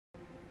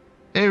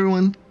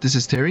everyone, this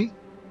is Terry,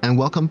 and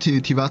welcome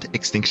to Teyvat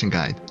Extinction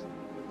Guide.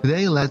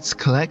 Today let's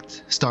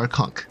collect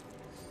Starconch.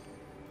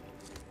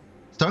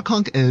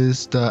 Starconch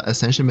is the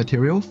ascension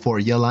material for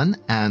Yelan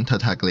and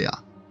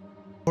Tartaglia.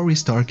 Before we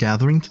start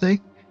gathering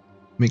today,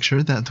 make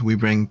sure that we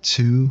bring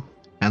 2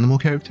 animal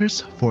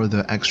characters for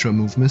the extra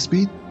movement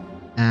speed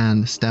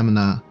and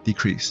stamina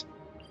decrease.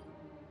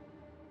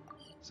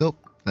 So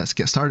let's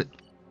get started.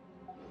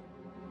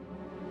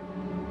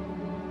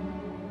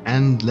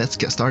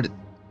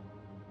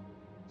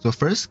 So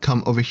first,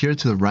 come over here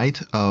to the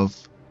right of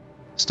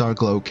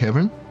Starglow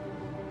Cavern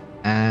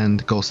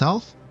and go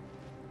south.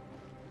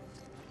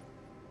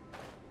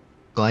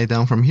 Glide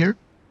down from here.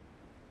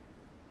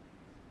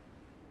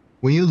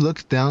 When you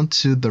look down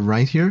to the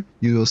right here,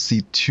 you will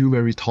see 2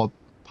 very tall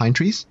pine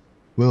trees.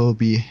 We'll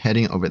be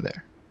heading over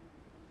there.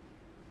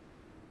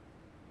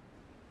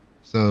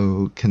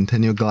 So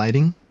continue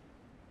gliding.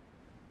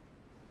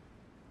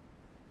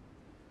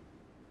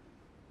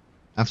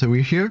 After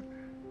we're here,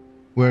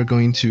 we're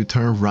going to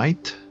turn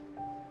right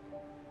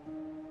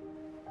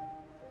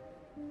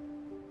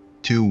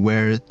to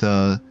where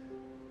the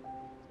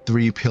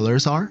 3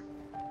 pillars are.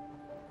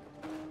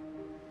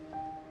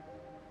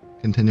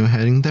 Continue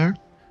heading there.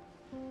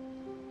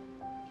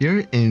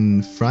 Here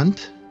in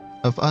front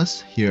of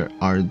us, here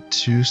are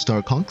 2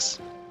 Starconchs.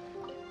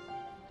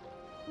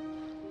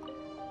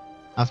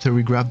 After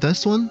we grab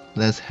this one,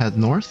 let's head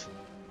north.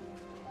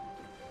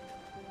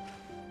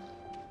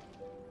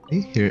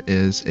 Okay, here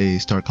is a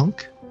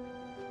Starconch.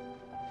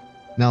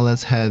 Now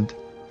let's head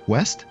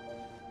west.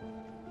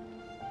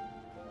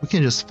 We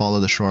can just follow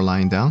the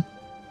shoreline down.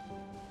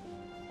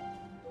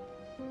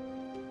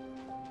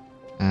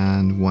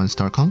 And 1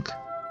 Starconch.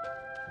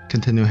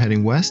 Continue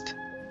heading west.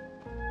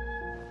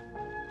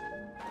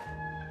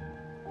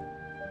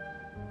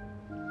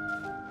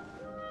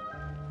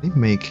 Okay,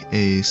 make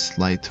a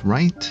slight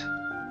right.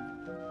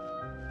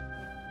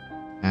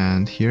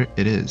 And here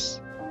it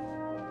is.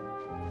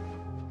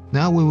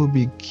 Now we will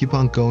keep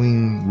on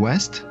going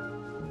west.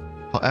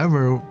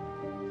 However,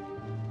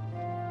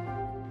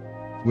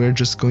 we're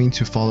just going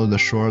to follow the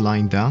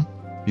shoreline down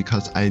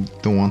because I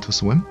don't want to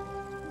swim.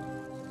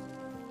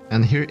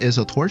 And here is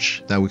a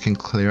torch that we can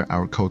clear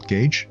our cold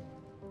gauge.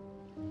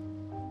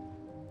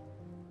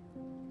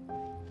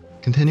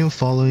 Continue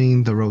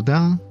following the road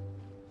down.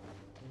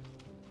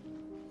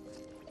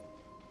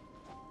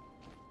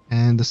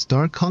 And the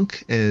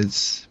Starconch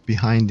is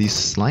behind these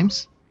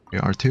slimes. Here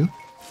are 2.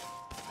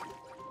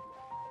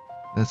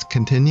 Let's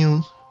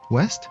continue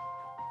west.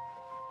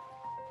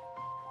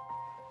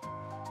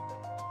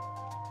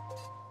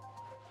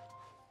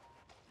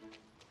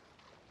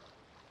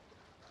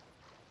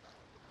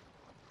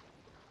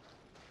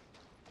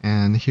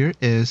 And here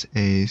is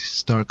a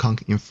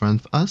Starconch in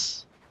front of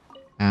us.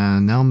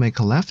 And now make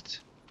a left.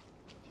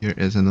 Here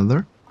is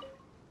another.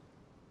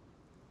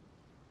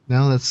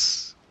 Now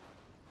let's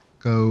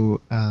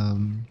go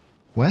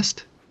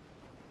west,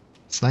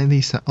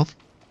 slightly south.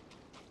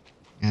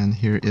 And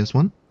here is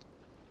one.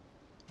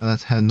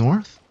 Let's head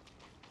north.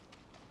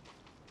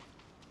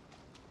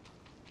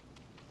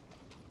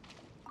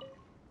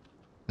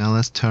 Now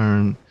let's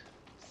turn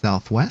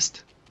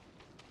southwest.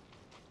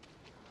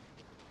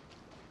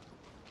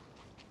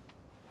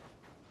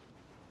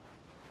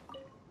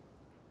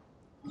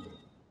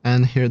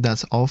 And here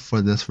that's all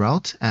for this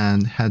route,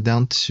 and head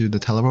down to the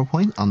teleport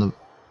point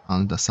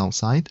on the south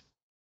side.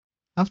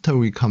 After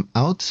we come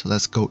out,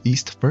 let's go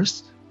east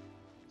first.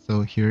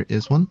 So here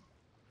is one.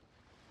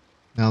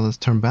 Now let's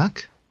turn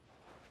back.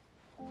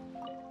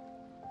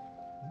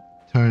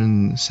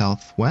 Turn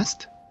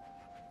southwest.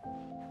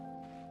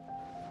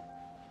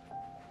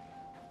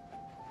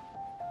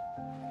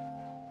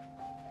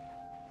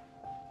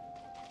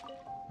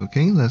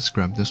 Okay, let's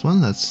grab this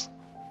one. Let's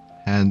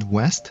head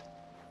west.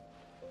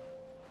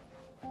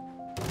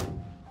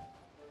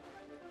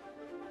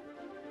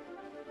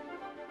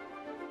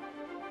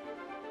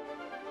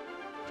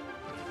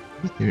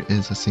 Here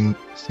is a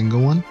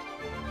single one.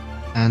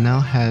 And now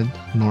head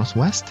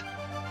northwest.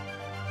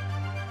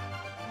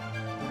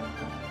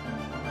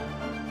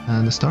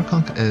 And the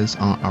Starconch is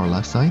on our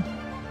left side.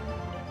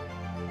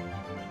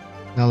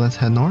 Now let's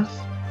head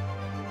north.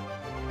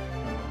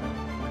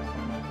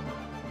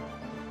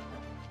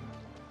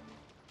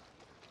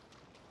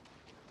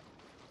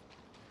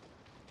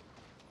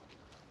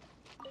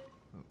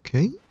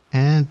 Okay,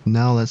 and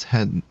now let's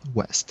head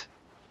west.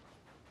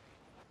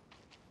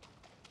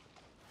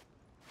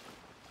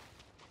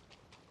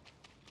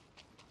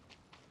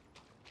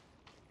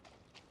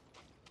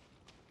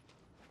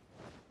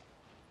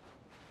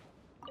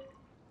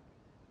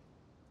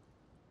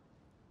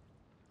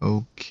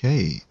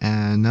 Okay,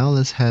 and now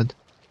let's head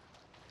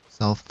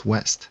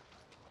southwest.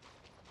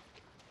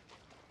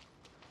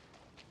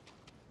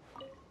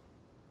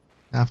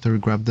 After we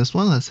grab this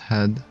one, let's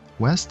head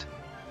west.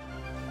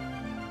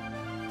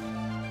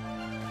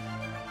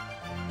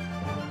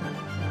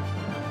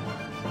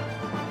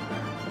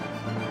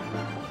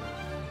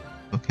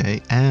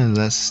 Okay, and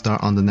let's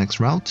start on the next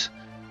route.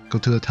 Go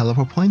to the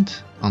teleport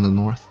point on the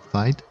north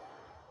side.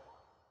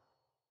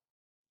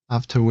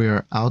 After we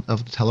are out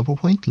of the teleport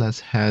point, let's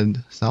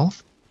head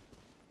south.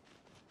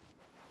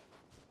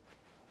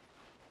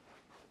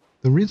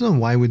 The reason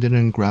why we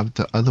didn't grab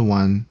the other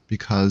one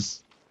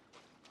because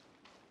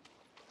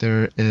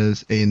there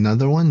is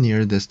another one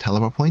near this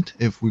teleport point.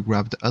 If we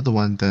grab the other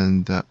one,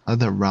 then the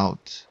other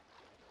route,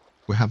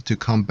 we have to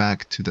come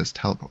back to this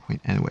teleport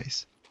point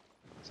anyways.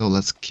 So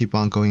let's keep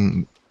on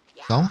going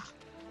south.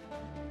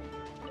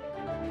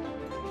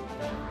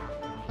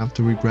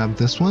 After we grab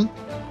this one,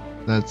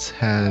 let's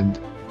head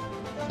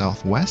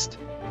southwest.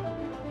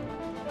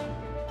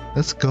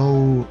 Let's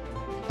go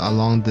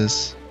along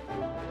this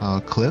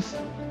cliff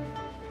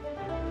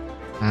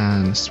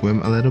and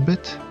swim a little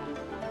bit.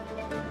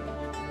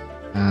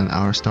 And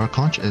our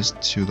Starconch is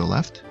to the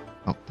left.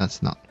 Oh,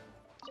 that's not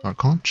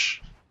Starconch.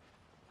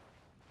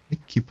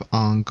 Keep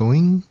on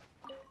going.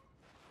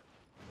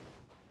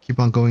 Keep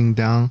on going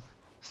down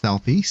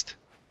southeast.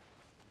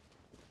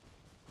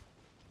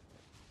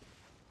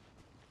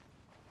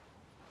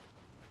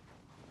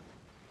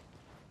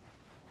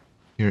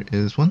 Here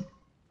is one.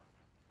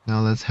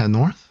 Now let's head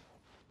north.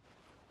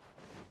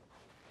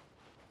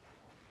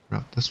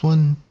 Grab this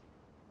one.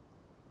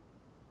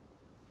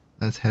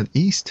 Let's head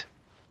east.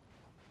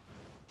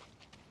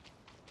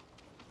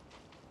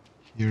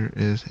 Here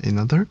is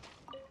another.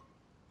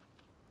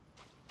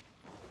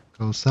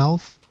 Go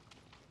south.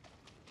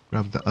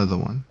 Grab the other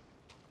one.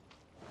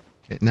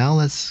 Okay, now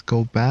let's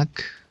go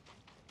back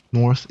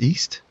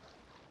northeast.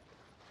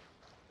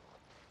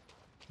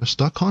 The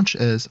Starconch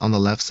is on the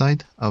left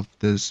side of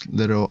this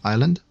little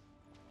island.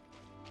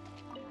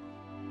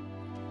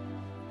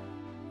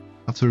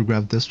 After we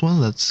grab this one,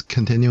 let's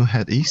continue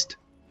head east.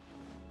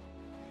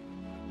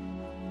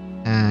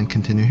 And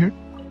continue here.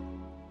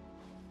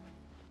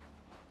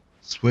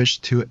 Switch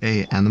to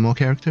a animal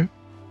character.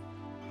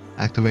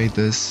 Activate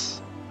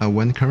this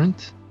wind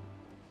current.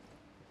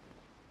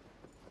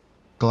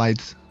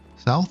 Glide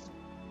south.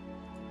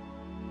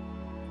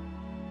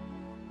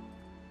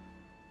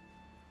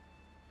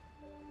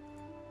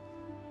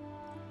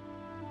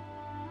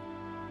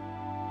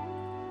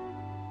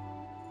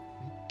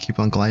 Keep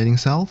on gliding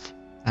south,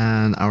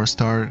 and our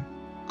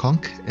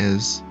Starconch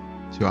is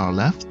to our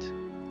left.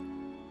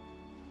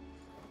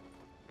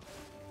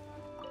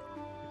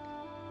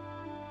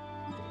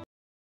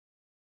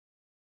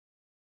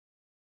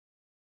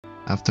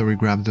 After we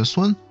grab this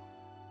one,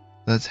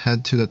 let's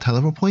head to the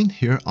teleport point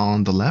here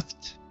on the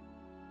left.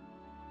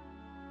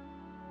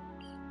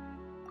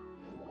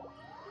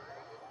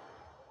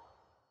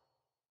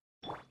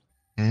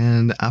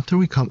 And after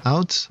we come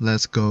out,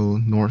 let's go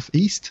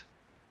northeast.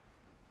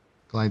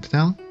 Glide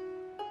down.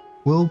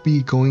 We'll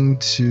be going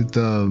to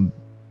the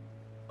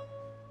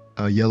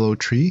yellow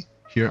tree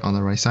here on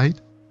the right side.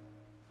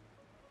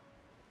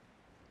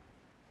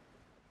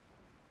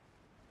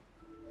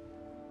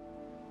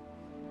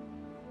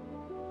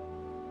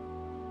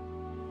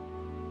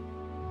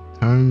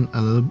 Turn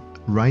a little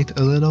right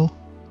a little.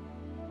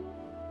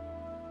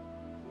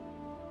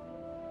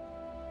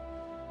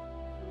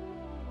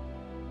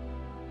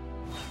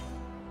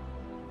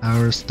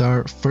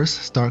 Our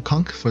first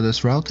Starconch for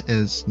this route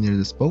is near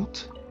this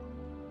boat.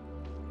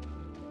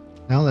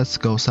 Now let's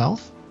go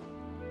south.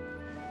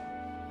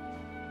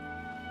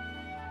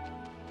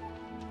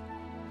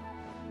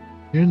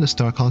 Here the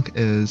Starconch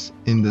is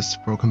in this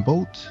broken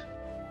boat.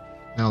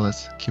 Now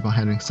let's keep on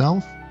heading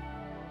south.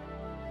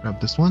 Grab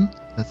this one.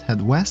 Let's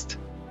head west.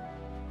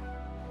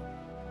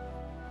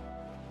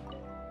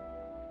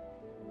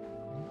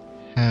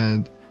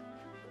 Head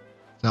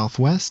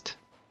southwest.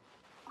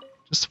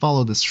 Just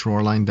follow this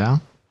shoreline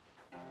down.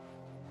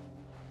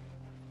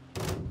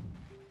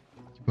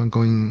 Keep on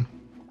going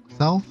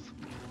south.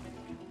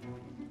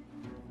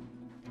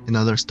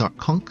 Another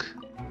Starconch.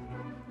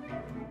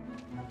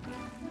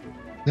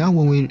 Now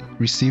when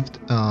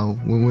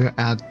we're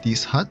at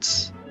these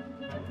huts,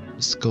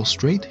 just go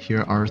straight.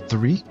 Here are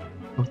 3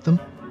 of them.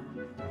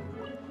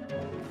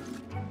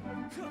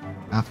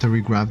 After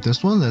we grab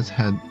this one, let's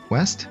head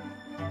west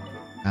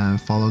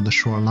and follow the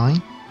shoreline.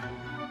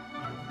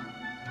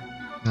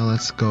 Now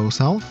let's go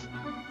south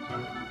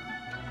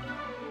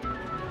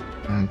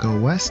and go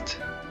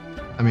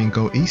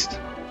go east.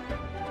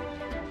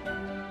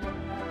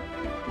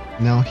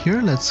 Now here,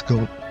 let's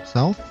go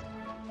south.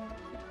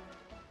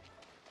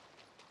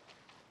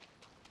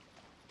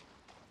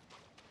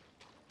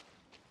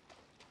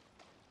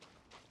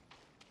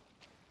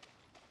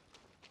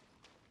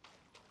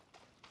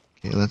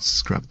 Okay,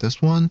 let's grab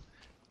this one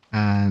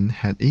and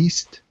head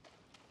east.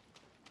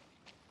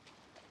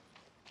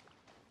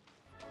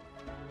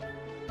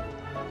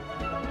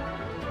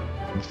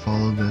 And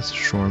follow this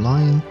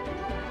shoreline,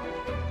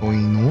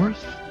 going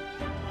north.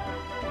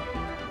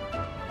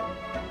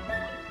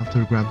 After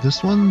we grab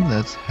this one,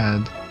 let's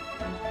head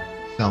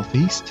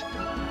southeast.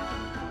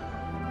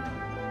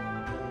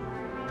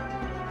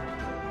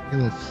 Okay,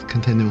 let's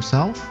continue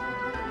south.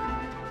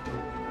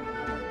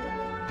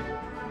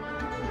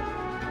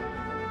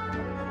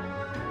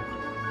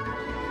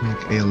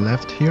 Make a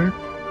left here.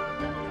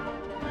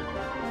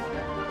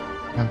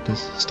 Grab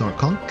this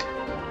Starconch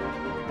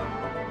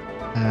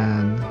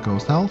and go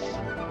south.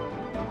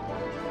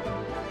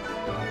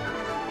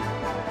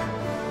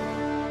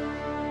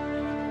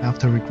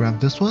 After we grab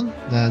this one,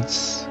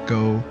 let's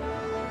go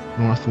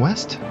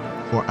northwest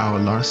for our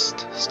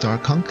last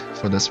Starconch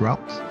for this route.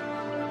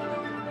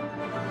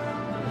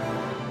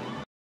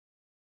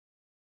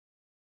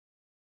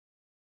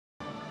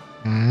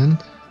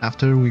 And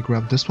after we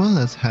grab this one,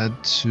 let's head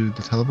to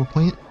the teleport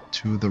point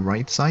to the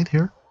right side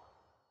here.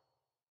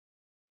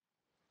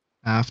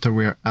 After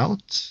we're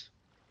out,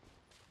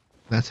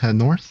 let's head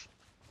north.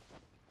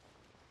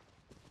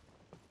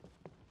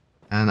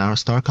 And our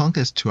Starconch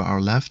is to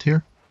our left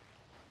here,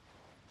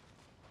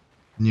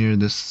 near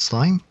this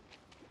slime.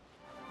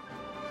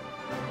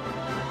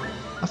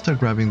 After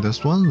grabbing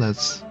this one,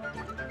 let's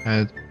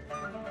head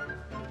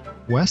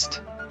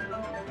west,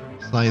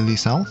 slightly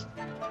south.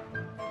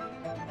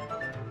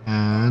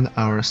 And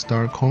our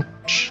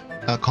Starconch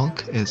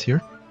is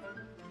here.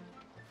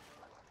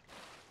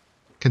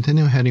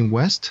 Continue heading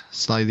west,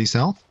 slightly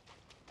south.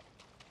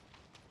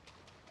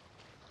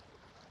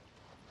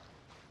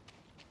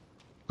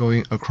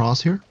 Going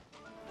across here.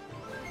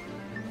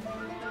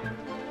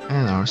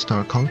 And our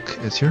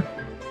Starconch is here.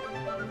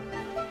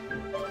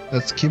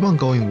 Let's keep on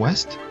going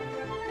west.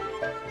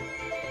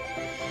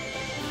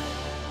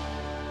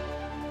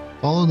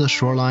 Follow the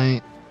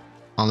shoreline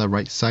on the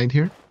right side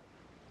here.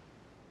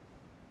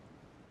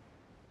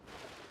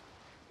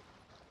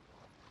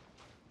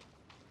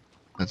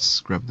 Let's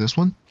grab this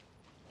one.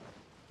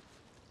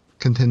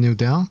 Continue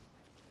down.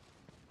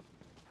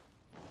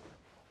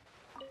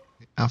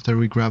 After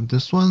we grab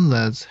this one,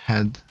 let's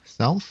head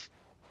south,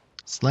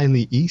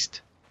 slightly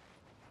east,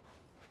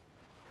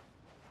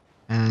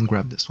 and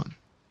grab this one.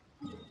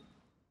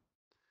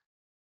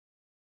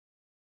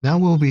 Now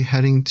we'll be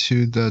heading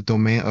to the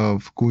domain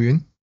of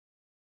Guyun.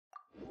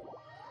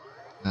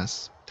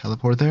 Let's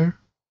teleport there.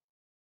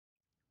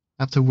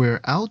 After we're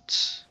out,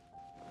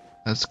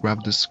 let's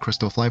grab this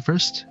crystal fly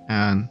first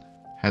and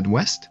head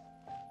west.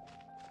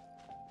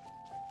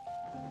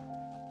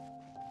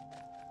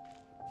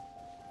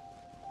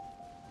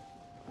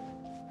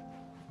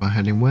 By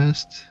heading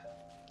west,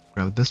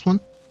 grab this one.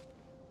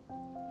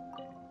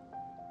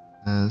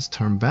 Let's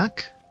turn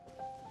back.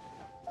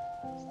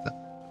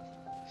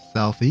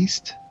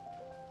 Southeast.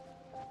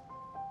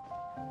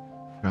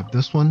 Grab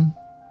this one.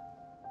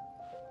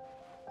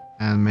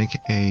 And make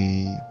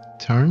a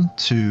turn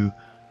to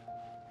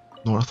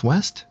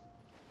northwest.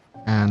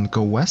 And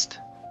go west.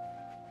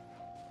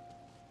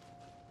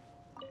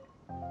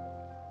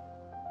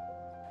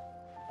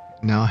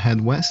 Now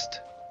head west.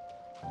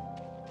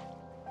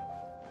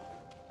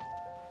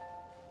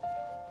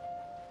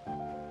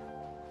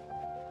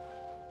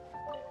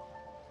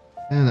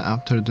 And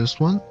after this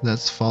one,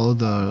 let's follow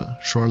the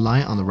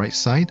shoreline on the right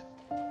side.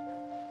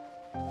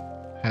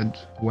 Head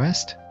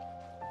west.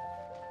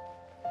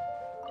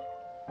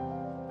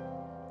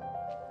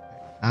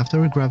 After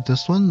we grab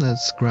this one,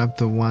 let's grab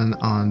the one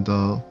on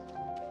the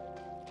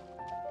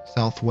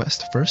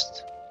southwest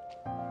first.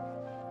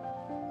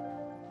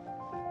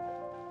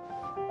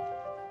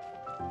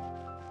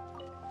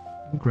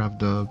 Grab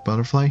the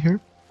butterfly here.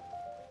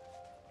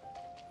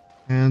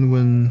 And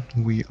when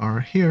we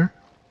are here,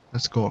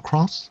 let's go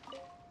across.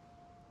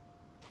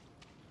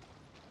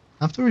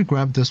 After we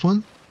grab this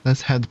one,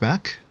 let's head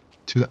back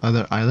to the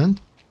other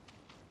island,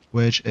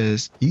 which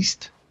is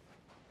east.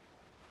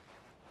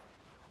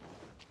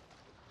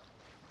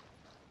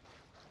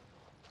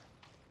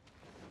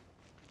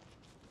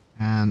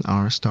 And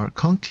our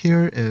Starconch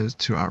here is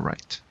to our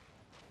right.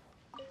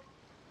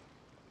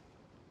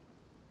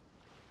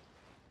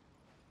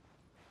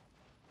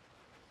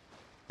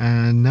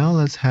 And now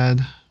let's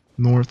head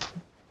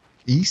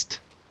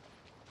northeast.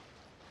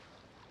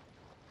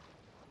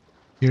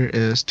 Here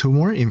is two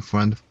more in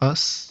front of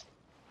us.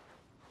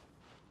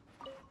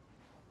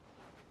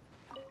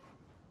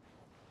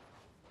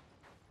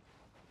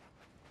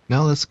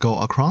 Now let's go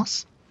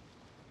across.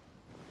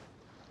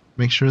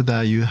 Make sure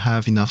that you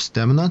have enough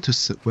stamina to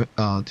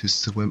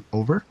swim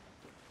over,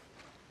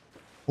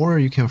 or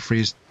you can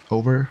freeze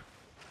over.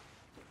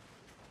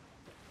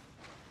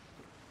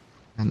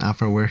 And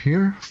after we're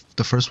here,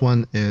 the first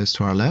one is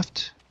to our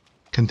left.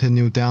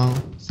 Continue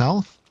down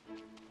south,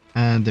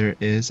 and there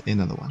is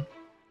another one.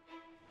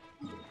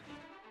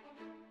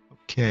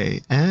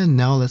 Okay, and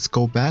now let's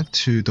go back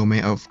to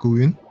domain of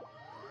Guyun.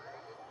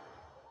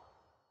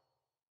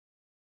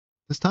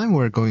 This time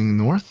we're going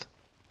north.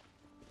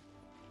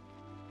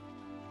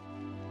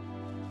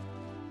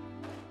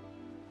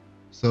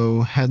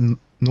 So head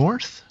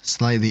north,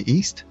 slightly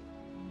east.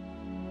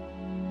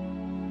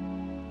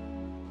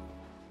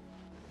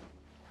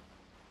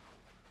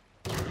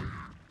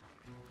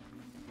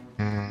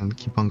 And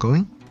keep on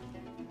going.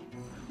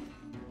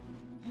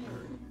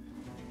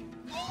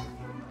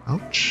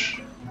 Ouch.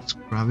 Let's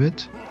grab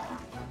it.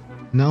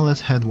 Now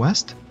let's head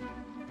west.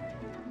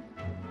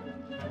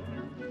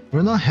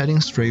 We're not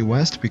heading straight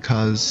west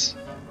because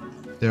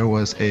there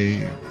was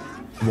a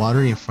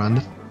water in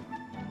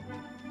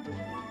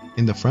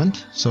the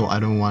front, so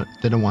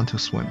didn't want to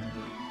swim.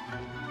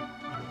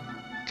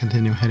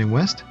 Continue heading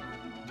west.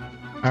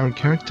 Our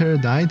character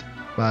died,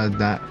 but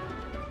that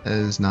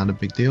is not a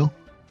big deal.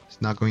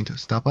 It's not going to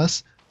stop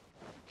us.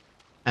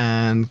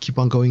 And keep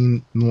on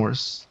going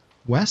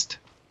northwest.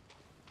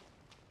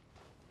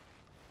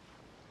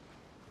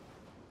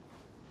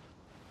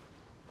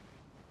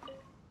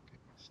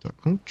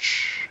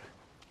 Starconch.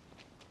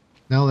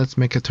 Now let's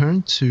make a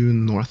turn to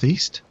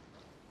northeast.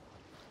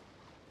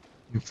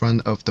 In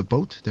front of the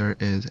boat there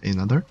is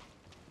another.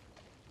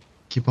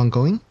 Keep on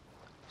going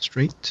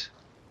straight.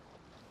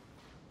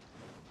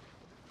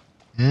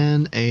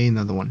 And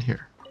another one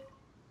here.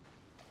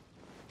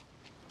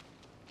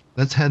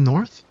 Let's head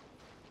north.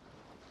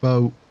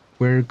 But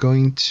we're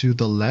going to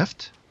the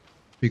left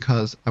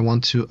because I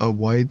want to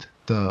avoid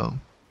the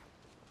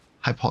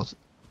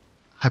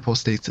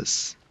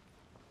hypostasis.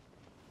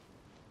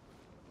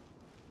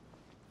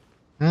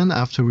 And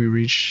after we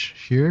reach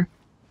here,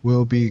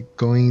 we'll be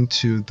going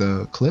to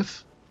the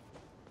cliff.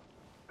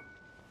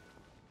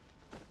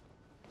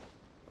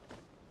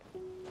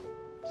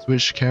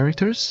 Switch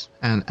characters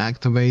and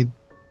activate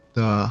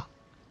the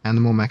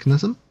animal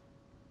mechanism.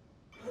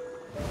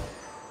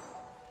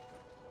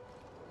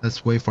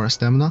 Let's wait for our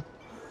stamina.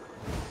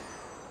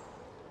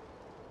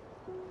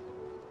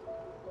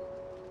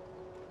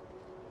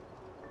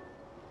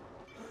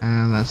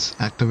 And let's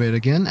activate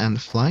again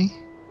and fly.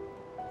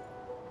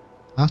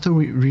 After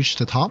we reach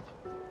the top,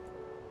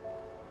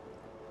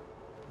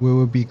 we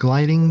will be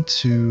gliding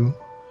to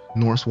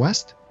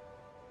northwest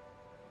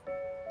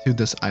to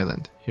this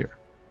island here.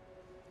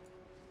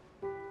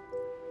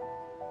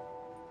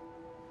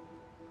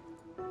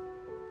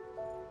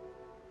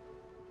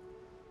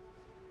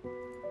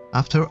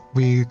 After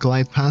we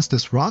glide past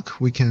this rock,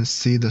 we can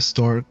see the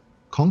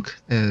Starconch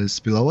is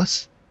below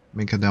us.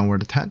 Make a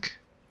downward attack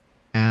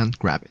and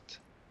grab it.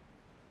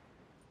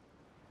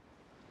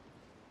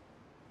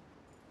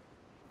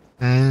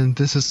 And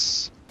this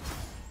is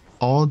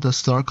all the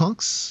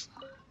Starconchs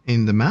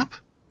in the map.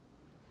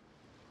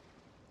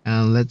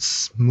 And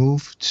let's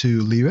move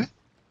to Liyue.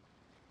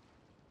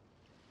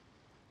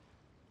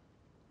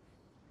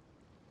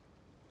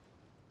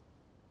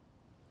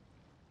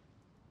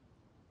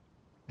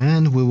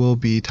 And we will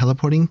be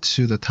teleporting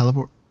to the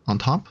teleport on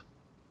top.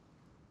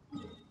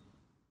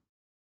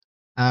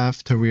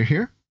 After we're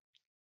here,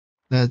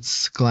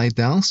 let's glide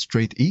down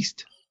straight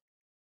east.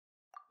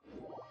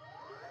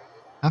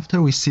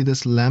 After we see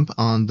this lamp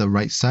on the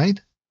right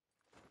side,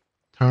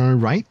 turn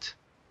right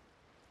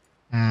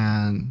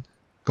and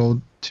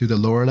go to the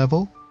lower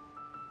level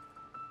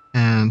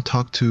and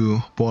talk to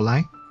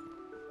Bolai.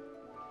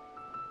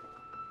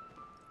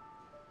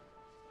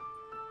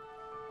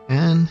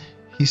 And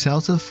he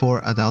sells it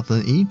for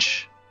 1,000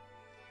 each,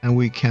 and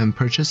we can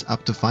purchase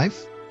up to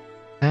 5,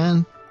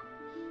 and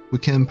we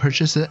can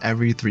purchase it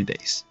every 3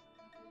 days.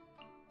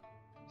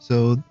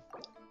 So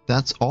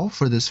that's all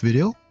for this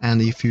video,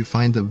 and if you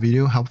find the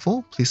video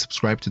helpful, please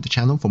subscribe to the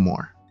channel for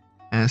more.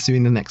 And see you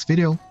in the next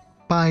video.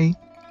 Bye!